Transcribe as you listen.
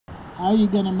How are you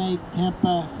going to make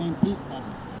Tampa St. Pete better?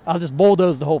 I'll just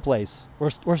bulldoze the whole place.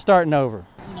 We're starting over.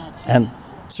 You're not sure. And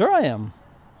sure I am.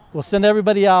 We'll send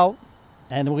everybody out,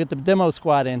 and we'll get the demo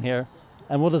squad in here,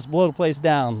 and we'll just blow the place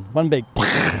down. One big. All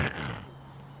right,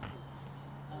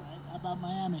 how about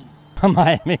Miami?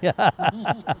 Miami.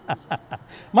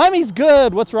 Miami's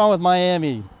good. What's wrong with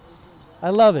Miami?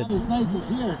 I love it. Not as nice as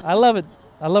here. I love it.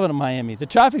 I love it in Miami. The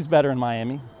traffic's better in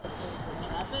Miami.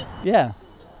 Traffic? Yeah.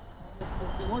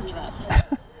 More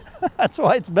traffic. That's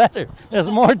why it's better.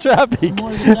 There's more traffic.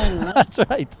 More the better, right? That's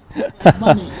right.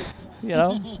 Money. You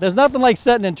know, there's nothing like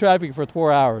sitting in traffic for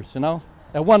 4 hours, you know,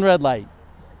 at one red light.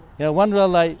 You know, one red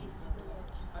light.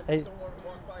 Hey,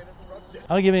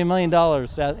 I'll give you $1 million.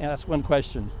 Ask one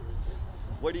question.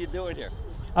 What are you doing here?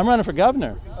 I'm running for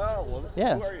governor. Oh, well,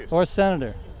 Yes, who are you? or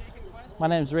senator. My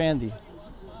name's Randy.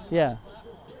 Yeah.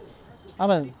 I'm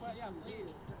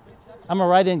a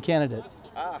write-in candidate.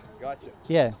 Ah, gotcha.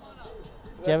 Yeah.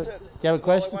 Do you have a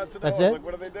question? That's it? Like,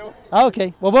 what are they doing? Oh,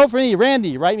 okay. Well, vote for me,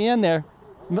 Randy. Write me in there.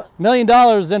 $1 million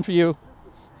in for you.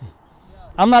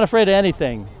 I'm not afraid of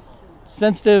anything.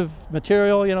 Sensitive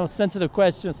material, you know, sensitive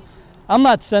questions. I'm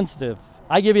not sensitive.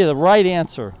 I give you the right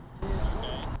answer.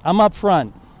 I'm up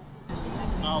front.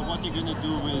 What are you going to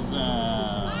do with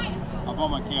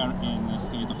Obamacare in the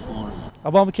state of Florida?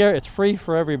 Obamacare, it's free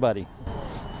for everybody.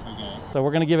 Okay. So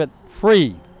we're going to give it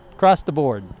free across the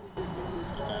board.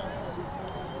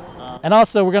 And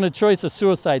also, we're going to choice of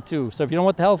suicide too. So if you don't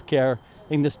want the health care,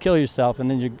 you can just kill yourself,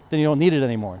 and then you don't need it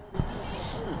anymore.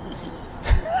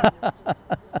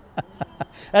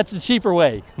 That's the cheaper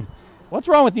way. What's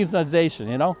wrong with euthanization,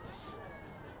 you know?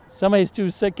 Somebody's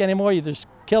too sick anymore, you just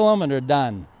kill them and they're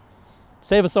done.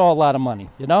 Save us all a lot of money,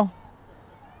 you know?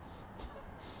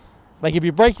 Like if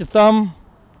you break your thumb,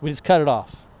 we just cut it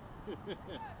off.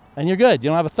 And you're good. You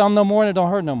don't have a thumb no more and it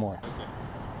don't hurt no more. Okay.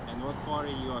 And what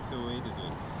party you are affiliated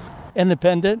with?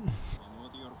 Independent. And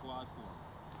what is your platform?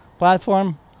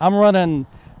 Platform, I'm running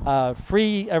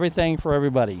free everything for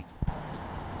everybody.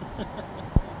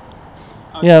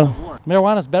 How You does know, that work?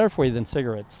 marijuana's better for you than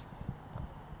cigarettes.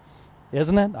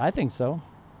 Isn't it? I think so.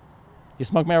 You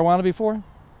smoked marijuana before?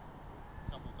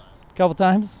 Couple times. A couple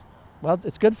times? Well,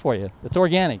 it's good for you. It's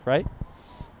organic, right?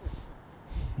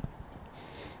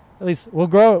 At least we'll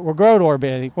grow it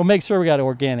organic. We'll make sure we got it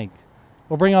organic.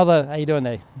 We'll bring all the, how you doing,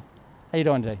 Jay? How you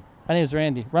doing, Jay? My name is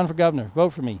Randy. Run for governor.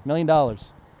 Vote for me. $1 million.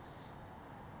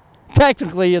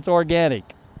 Technically, it's organic.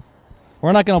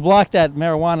 We're not going to block that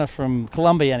marijuana from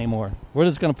Colombia anymore. We're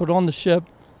just going to put it on the ship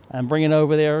and bring it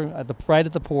over there right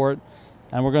at the port,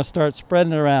 and we're going to start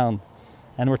spreading it around.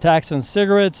 And we're taxing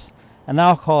cigarettes and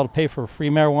alcohol to pay for free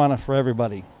marijuana for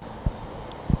everybody.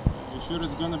 You sure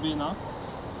it's going to be enough?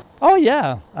 Oh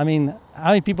yeah, I mean, how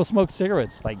many people smoke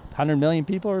cigarettes? Like 100 million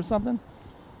people or something?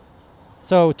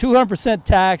 So 200%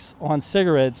 tax on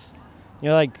cigarettes, you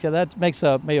know, like that makes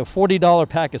maybe a $40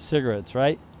 pack of cigarettes,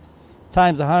 right?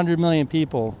 Times 100 million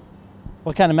people.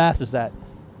 What kind of math is that?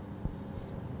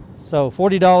 So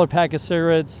 $40 pack of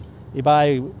cigarettes, you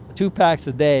buy 2 packs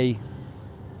a day,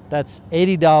 that's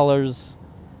 $80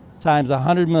 times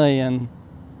 100 million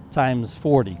times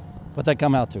 40. What's that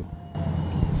come out to?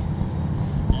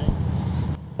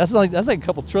 That's like a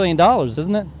couple $1 trillion,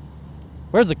 isn't it?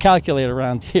 Where's the calculator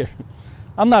around here?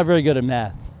 I'm not very good at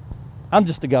math. I'm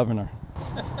just a governor.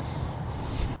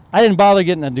 I didn't bother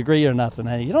getting a degree or nothing.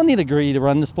 Hey, you don't need a degree to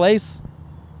run this place.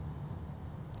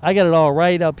 I got it all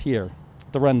right up here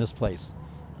to run this place.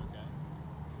 Okay.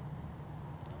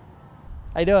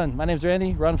 How you doing? My name's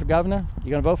Randy, running for governor. You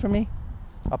gonna vote for me?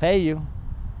 I'll pay you.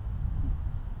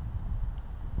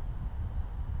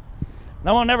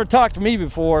 No one ever talked to me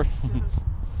before.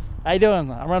 How you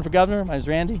doing? I'm running for governor. My name's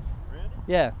Randy. Randy?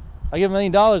 Yeah. I'll give $1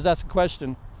 million. That's a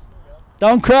question.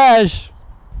 Don't crash.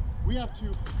 We have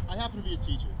two. I happen to be a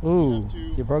teacher. Ooh, We have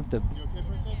two. you broke the. You okay,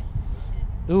 Princess?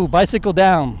 Ooh, bicycle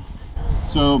down.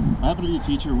 So, I happen to be a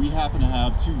teacher. We happen to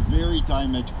have two very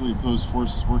diametrically opposed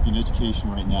forces working in education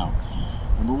right now.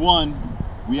 Number one,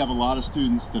 we have a lot of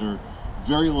students that are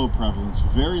very low prevalence,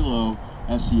 very low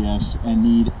SES, and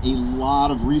need a lot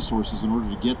of resources in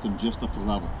order to get them just up to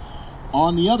level.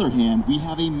 On the other hand, we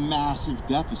have a massive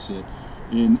deficit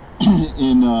in,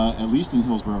 at least in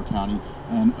Hillsborough County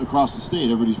and across the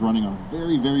state. Everybody's running on a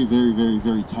very, very, very, very,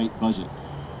 very tight budget.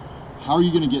 How are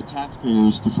you going to get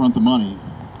taxpayers to front the money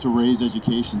to raise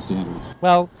education standards?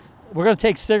 Well, we're going to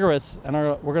take cigarettes and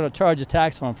we're going to charge a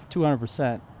tax on them for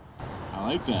 200%. I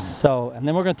like that. So, and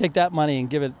then we're going to take that money and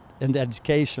give it into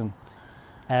education.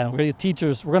 And we're going to get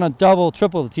teachers, we're going to double,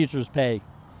 triple the teachers' pay.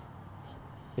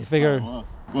 You figure. Whoa.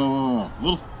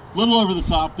 Little over the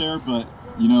top there, but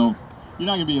you know, you're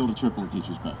not going to be able to triple the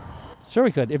teacher's pay. Sure,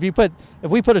 we could. If we put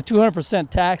a 200%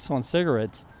 tax on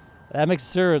cigarettes, that makes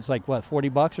cigarettes like what,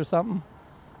 $40 or something.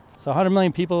 So 100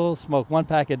 million people smoke 1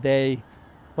 pack a day.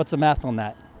 What's the math on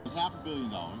that? It's $500 million.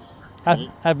 Half, Right?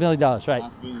 $500 million, right?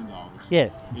 $500 million. Yeah.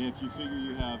 If you figure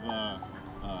you have a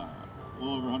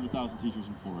little over 100,000 teachers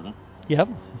in Florida, Yep.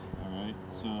 all right,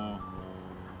 so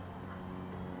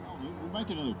we might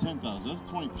get another 10,000. That's a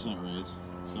 20% raise.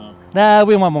 So, Nah,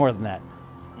 we want more than that.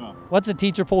 well, What's a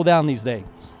teacher pull down these days?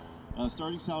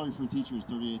 starting salary for a teacher is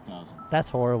 $38,000. That's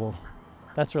horrible.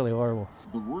 That's really horrible.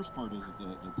 The worst part is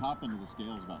that the top end of the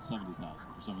scale is about $70,000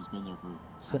 for someone who's been there for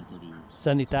Se- 30 years.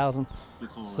 70,000.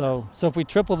 It's a little So if we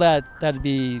triple that, that'd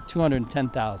be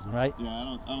 210,000, right? Yeah,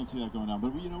 I don't see that going down.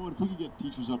 But you know what? If we could get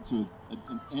teachers up to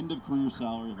an end of career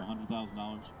salary of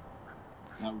 $100,000,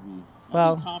 that would be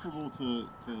comparable to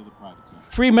the private sector.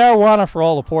 Free marijuana for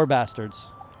all the poor bastards,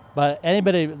 but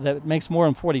anybody that makes more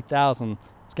than 40,000,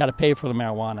 it's got to pay for the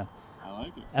marijuana. I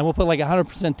like it. And we'll put like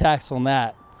 100% tax on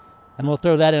that, and we'll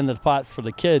throw that into the pot for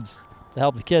the kids to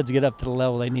help the kids get up to the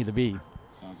level they need to be.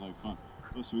 Sounds like fun.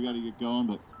 Well, so we got to get going,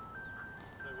 but.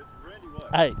 Randy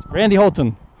what? Hey, Randy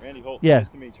Holton. Randy Holton. Yeah,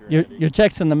 Nice to meet you, Randy. your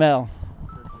check's in the mail.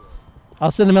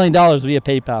 I'll send $1 million via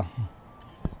PayPal. You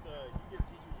give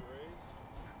teachers a raise,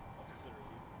 I'll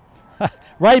consider you.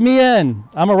 Write me in.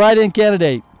 I'm a write-in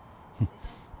candidate.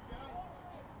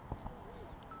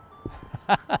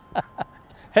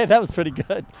 Hey, that was pretty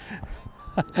good.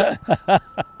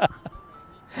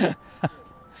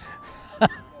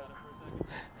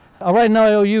 I'll write an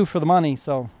IOU for the money,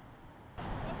 so.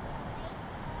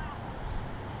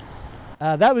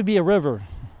 That would be a river.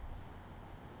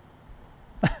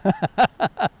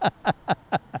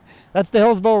 That's the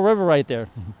Hillsborough River right there.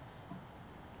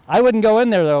 I wouldn't go in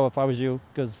there though if I was you,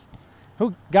 because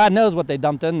God knows what they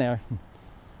dumped in there.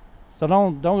 So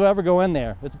don't ever go in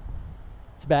there.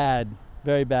 It's bad,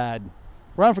 very bad.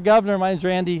 Run for governor. My name's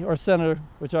Randy, or senator,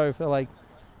 which I feel like.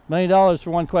 $1 million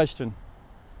for one question,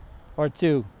 or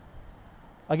two.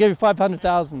 I'll give you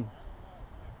 500,000.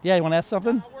 Yeah, you want to ask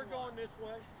something? We're going this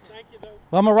way. Thank you, though.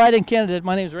 Well, I'm a write-in candidate.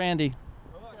 My name's Randy.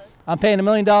 I'm paying $1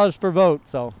 million per vote,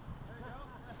 so.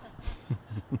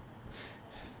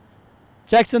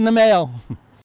 Check's in the mail.